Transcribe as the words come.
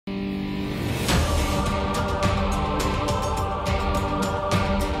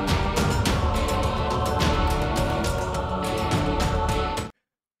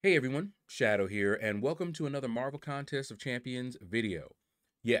Hey everyone, Shaedow here, and welcome to another Marvel Contest of Champions video.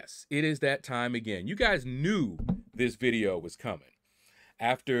 Yes, it is that time again. You guys knew this video was coming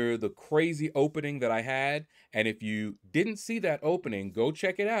after the crazy opening that I had, and if you didn't see that opening, go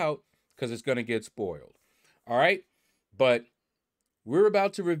check it out because it's going to get spoiled. All right, but we're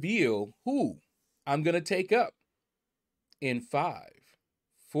about to reveal who I'm going to take up in 5,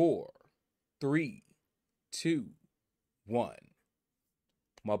 4, 3, 2, 1.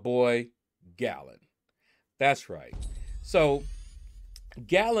 My boy, Gallon. That's right. So,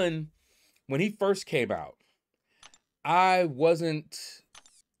 Gallon, when he first came out, I wasn't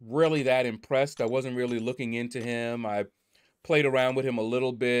really that impressed. I wasn't really looking into him. I played around with him a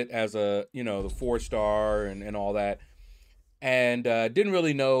little bit as the 4-star and all that. And didn't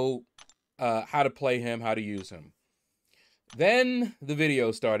really know how to play him, how to use him. Then the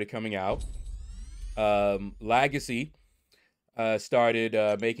video started coming out. Legacy started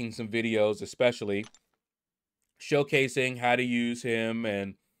making some videos, especially showcasing how to use him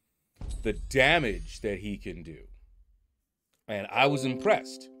and the damage that he can do. And I was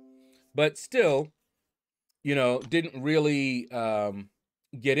impressed, but still, didn't really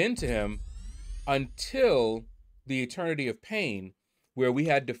get into him until the Eternity of Pain, where we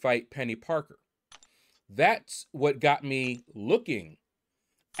had to fight Penny Parker. That's what got me looking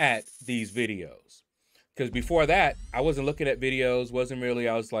at these videos. Because before that, I wasn't looking at videos,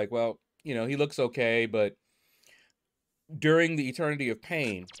 I was like, well, he looks okay. But during the Eternity of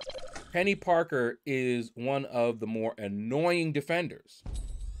Pain, Penny Parker is one of the more annoying defenders.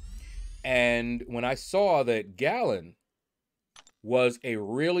 And when I saw that Gallon was a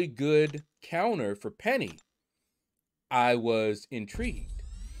really good counter for Penny, I was intrigued.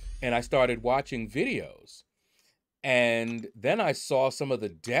 And I started watching videos. And then I saw some of the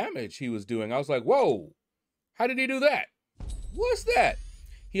damage he was doing. I was like, whoa. How did he do that? What's that?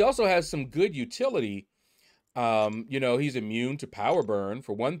 He also has some good utility. He's immune to power burn,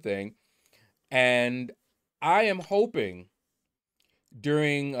 for one thing. And I am hoping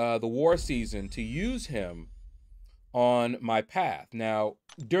during the war season to use him on my path. Now,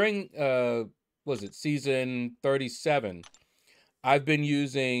 during, season 37, I've been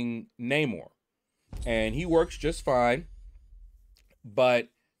using Namor. And he works just fine. But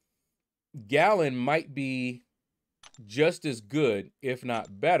Gallon might be just as good, if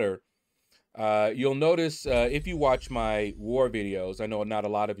not better. You'll notice if you watch my war videos, I know not a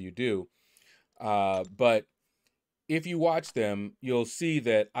lot of you do, but if you watch them, you'll see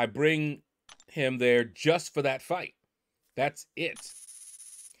that I bring him there just for that fight. That's it.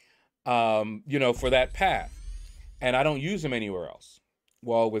 For that path. And I don't use him anywhere else.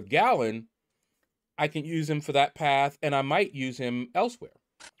 Well, with Gallon, I can use him for that path, and I might use him elsewhere.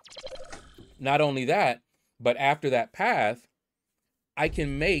 Not only that, but after that path, I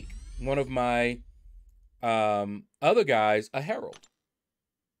can make one of my other guys a herald.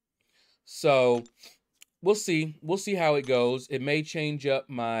 So we'll see. We'll see how it goes. It may change up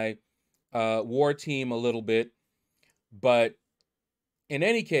my war team a little bit. But in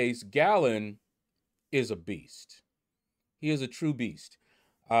any case, Gallon is a beast. He is a true beast.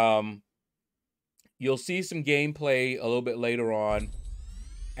 You'll see some gameplay a little bit later on.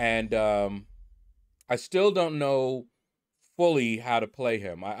 And I still don't know fully how to play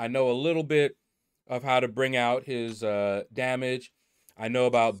him. I know a little bit of how to bring out his damage. I know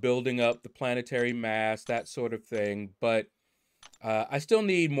about building up the planetary mass, that sort of thing. But I still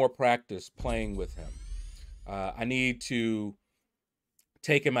need more practice playing with him. I need to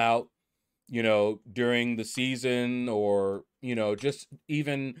take him out, during the season, or, just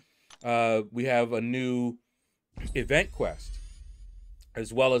even we have a new event quest,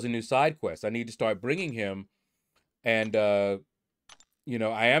 as well as a new side quest. I need to start bringing him, and I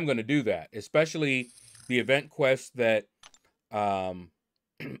am going to do that, especially the event quest that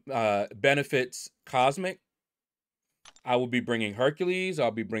benefits Cosmic. I will be bringing Hercules,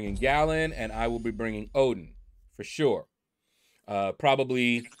 I'll be bringing Gallon, and I will be bringing Odin, for sure.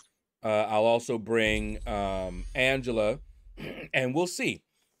 Probably I'll also bring Angela, and we'll see.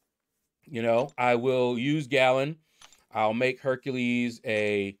 I will use Gallon. I'll make Hercules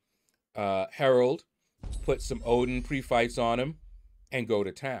a herald, put some Odin pre-fights on him, and go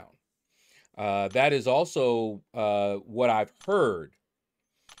to town. That is also what I've heard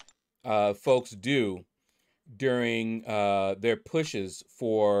folks do during their pushes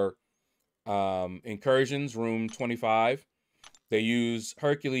for incursions, room 25. They use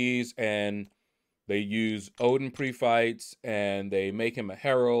Hercules and they use Odin pre-fights, and they make him a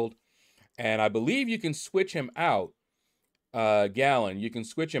herald. And I believe you can switch him out. Gallon, you can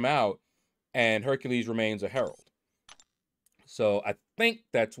switch him out, and Hercules remains a herald. So I think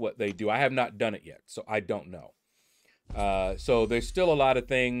that's what they do. I have not done it yet, so I don't know. So there's still a lot of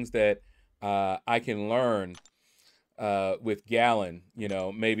things that I can learn with Gallon, you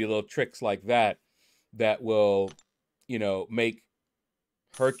know, maybe little tricks like that that will, you know, make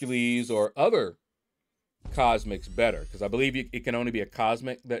Hercules or other cosmics better. Because I believe it can only be a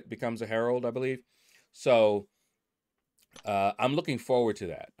cosmic that becomes a herald, I believe. So I'm looking forward to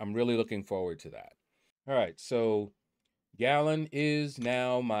that. I'm really looking forward to that. All right, so Gallon is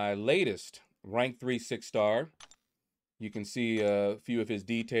now my latest rank 3 6-star. You can see a few of his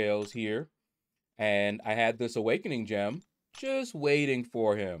details here. And I had this awakening gem just waiting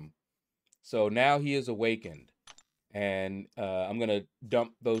for him. So now he is awakened. And I'm going to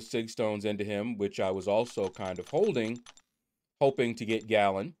dump those sig stones into him, which I was also kind of hoping to get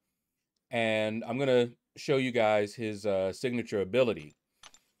Gallon. And I'm going to show you guys his signature ability.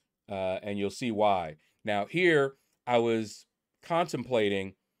 And you'll see why. Now here, I was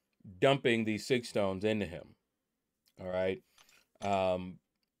contemplating dumping these sig stones into him. All right.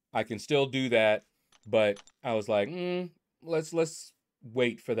 I can still do that, but I was like, let's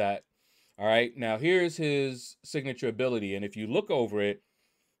wait for that. All right. Now here's his signature ability. And if you look over it,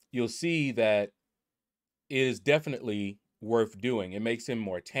 you'll see that it is definitely worth doing. It makes him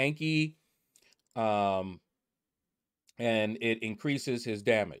more tanky. And it increases his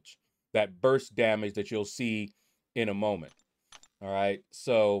damage, that burst damage that you'll see in a moment. All right.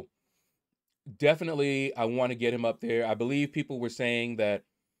 So definitely I want to get him up there. I believe people were saying that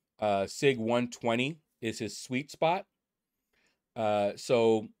Sig 120 is his sweet spot.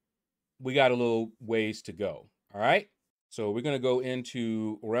 So we got a little ways to go. All right. So we're going to go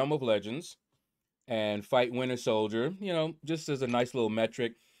into Realm of Legends and fight Winter Soldier, you know, just as a nice little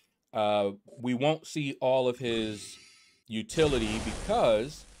metric. We won't see all of his utility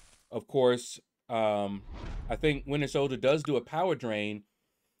because, of course, I think Winter Soldier does do a power drain.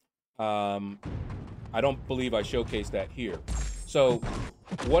 I don't believe I showcased that here. So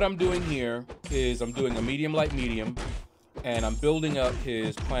what I'm doing here is I'm doing a medium light medium, and I'm building up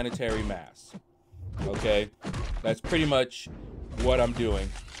his planetary mass. Okay, that's pretty much what I'm doing.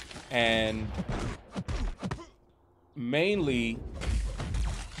 And mainly,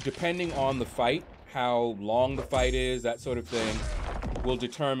 depending on the fight, how long the fight is, that sort of thing, will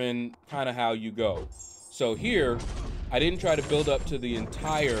determine kind of how you go. So here, I didn't try to build up to the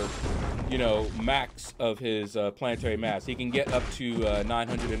entire, you know, max of his planetary mass. He can get up to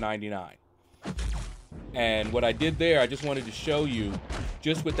 999. And what I did there, I just wanted to show you,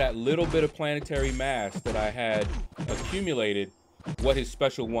 just with that little bit of planetary mass that I had accumulated, what his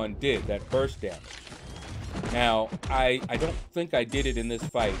special one did, that burst damage. Now, I don't think I did it in this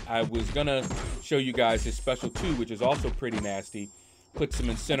fight. I was gonna show you guys his special 2, which is also pretty nasty. Put some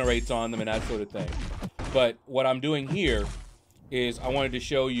incinerates on them and that sort of thing. But what I'm doing here is I wanted to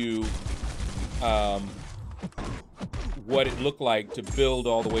show you what it looked like to build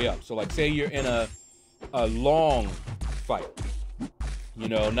all the way up. So like say you're in a long fight, you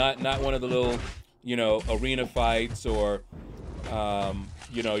know, not one of the little, you know, arena fights, or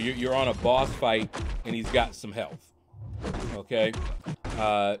you know, you're on a boss fight and he's got some health. Okay.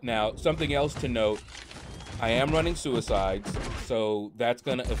 Now something else to note, I am running suicides, so that's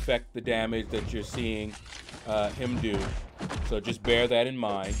going to affect the damage that you're seeing him do. So just bear that in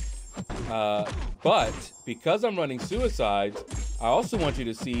mind. But because I'm running suicides, I also want you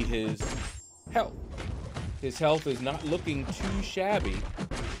to see his health. His health is not looking too shabby.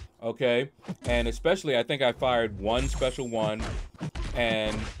 Okay. And especially, I think I fired one special one,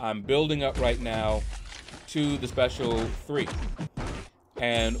 and I'm building up right now to the special 3.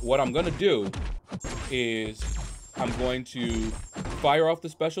 And what I'm going to do is I'm going to fire off the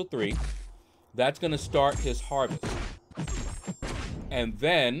special 3. That's going to start his harvest. And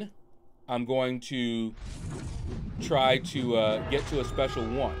then I'm going to try to get to a special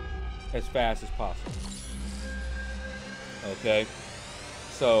 1 as fast as possible. Okay.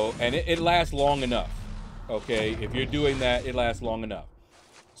 So, and it lasts long enough. Okay. If you're doing that, it lasts long enough.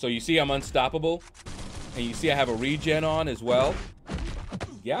 So you see I'm unstoppable, and you see I have a regen on as well.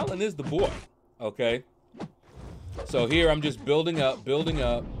 Gallon is the boy. Okay. So here I'm just building up.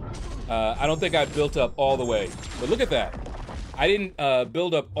 I don't think I built up all the way, but look at that. I didn't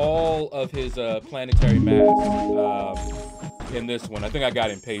build up all of his planetary mass in this one. I think I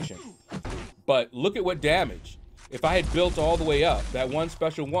got impatient. But look at what damage. If I had built all the way up, that one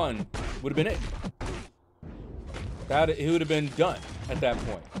special 1 would have been it. It would have been done at that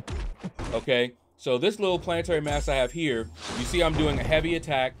point. Okay, so this little planetary mass I have here, you see I'm doing a heavy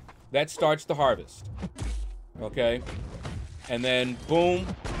attack. That starts the harvest. Okay, and then boom,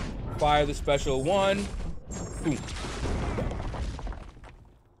 fire the special 1. Boom.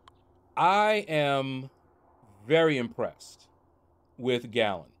 I am very impressed with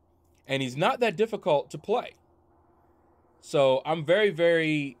Gallon, and he's not that difficult to play. So I'm very,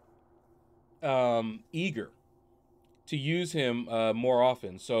 very eager to use him more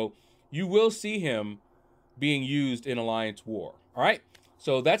often. So you will see him being used in Alliance War. All right,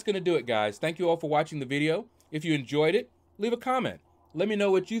 so that's going to do it, guys. Thank you all for watching the video. If you enjoyed it, leave a comment. Let me know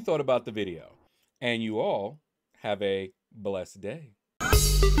what you thought about the video. And you all have a blessed day.